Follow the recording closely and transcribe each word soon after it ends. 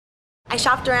I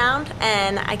shopped around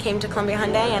and I came to Columbia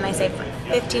Hyundai and I saved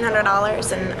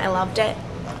 $1,500 and I loved it.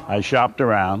 I shopped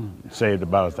around, saved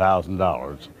about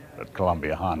 $1,000 at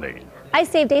Columbia Hyundai. I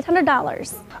saved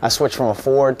 $800. I switched from a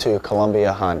Ford to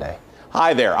Columbia Hyundai.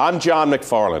 Hi there, I'm John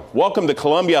McFarland. Welcome to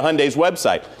Columbia Hyundai's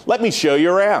website. Let me show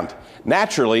you around.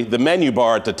 Naturally, the menu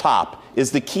bar at the top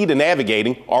is the key to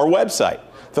navigating our website.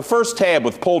 The first tab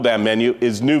with pull-down menu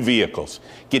is New Vehicles.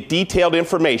 Get detailed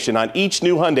information on each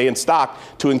new Hyundai in stock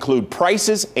to include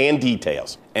prices and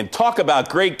details. And talk about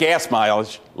great gas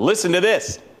mileage. Listen to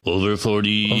this. Over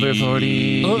 40. Over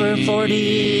 40. Over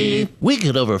 40. We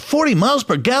get over 40 miles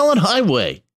per gallon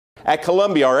highway. At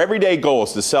Columbia, our everyday goal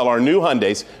is to sell our new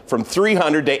Hyundais from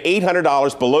 $300 to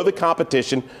 $800 below the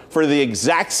competition for the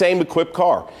exact same equipped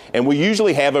car. And we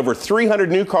usually have over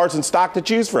 300 new cars in stock to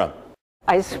choose from.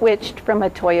 I switched from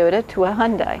a Toyota to a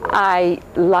Hyundai. I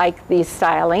like the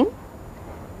styling,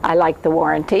 I like the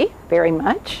warranty very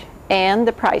much, and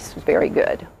the price was very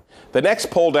good. The next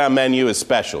pull-down menu is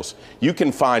specials. You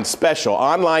can find special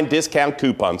online discount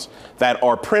coupons that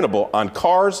are printable on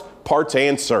cars, parts,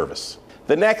 and service.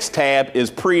 The next tab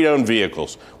is pre-owned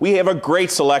vehicles. We have a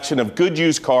great selection of good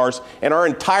used cars, and our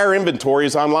entire inventory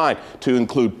is online to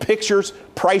include pictures,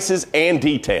 prices, and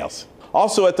details.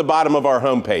 Also at the bottom of our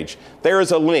homepage, there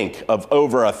is a link of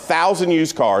over 1,000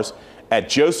 used cars at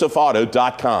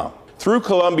josephauto.com. Through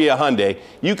Columbia Hyundai,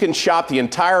 you can shop the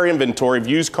entire inventory of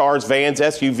used cars, vans,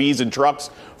 SUVs, and trucks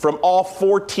from all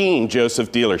 14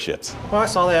 Joseph dealerships. Well, I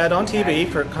saw the ad on TV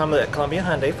for Columbia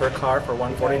Hyundai for a car for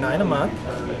 $149 a month.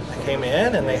 I came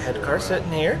in and they had a car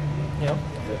sitting here. You know,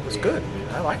 it was good.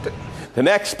 I liked it. The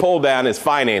next pull down is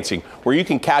financing, where you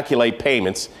can calculate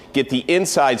payments, get the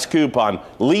inside scoop on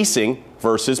leasing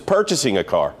versus purchasing a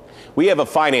car. We have a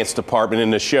finance department in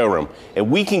the showroom, and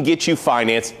we can get you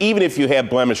financed even if you have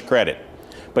blemished credit.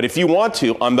 But if you want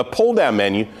to, on the pull down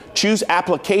menu, choose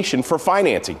application for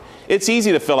financing. It's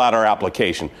easy to fill out our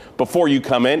application before you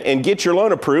come in and get your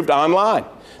loan approved online.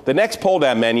 The next pull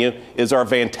down menu is our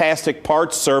fantastic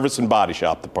parts, service, and body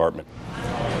shop department.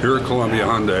 Here at Columbia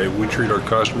Hyundai, we treat our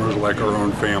customers like our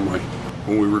own family.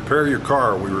 When we repair your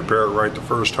car, we repair it right the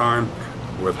first time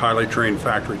with highly trained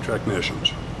factory technicians.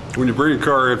 When you bring a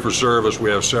car in for service,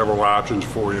 we have several options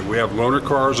for you. We have loaner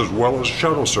cars as well as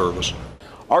shuttle service.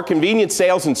 Our convenient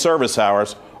sales and service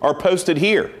hours are posted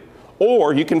here,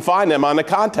 or you can find them on the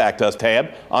Contact Us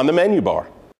tab on the menu bar.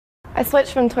 I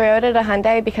switched from Toyota to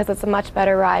Hyundai because it's a much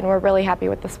better ride, and we're really happy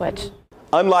with the switch.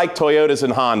 Unlike Toyotas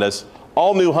and Hondas,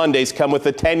 all new Hyundais come with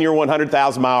a 10-year,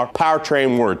 100,000-mile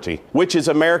powertrain warranty, which is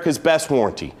America's best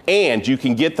warranty. And you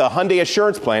can get the Hyundai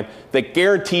Assurance Plan that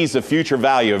guarantees the future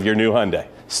value of your new Hyundai.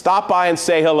 Stop by and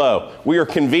say hello. We are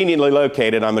conveniently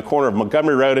located on the corner of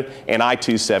Montgomery Road and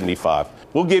I-275.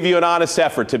 We'll give you an honest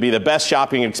effort to be the best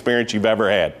shopping experience you've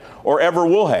ever had, or ever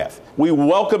will have. We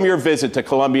welcome your visit to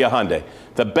Columbia Hyundai,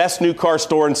 the best new car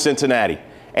store in Cincinnati.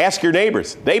 Ask your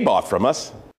neighbors. They bought from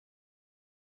us.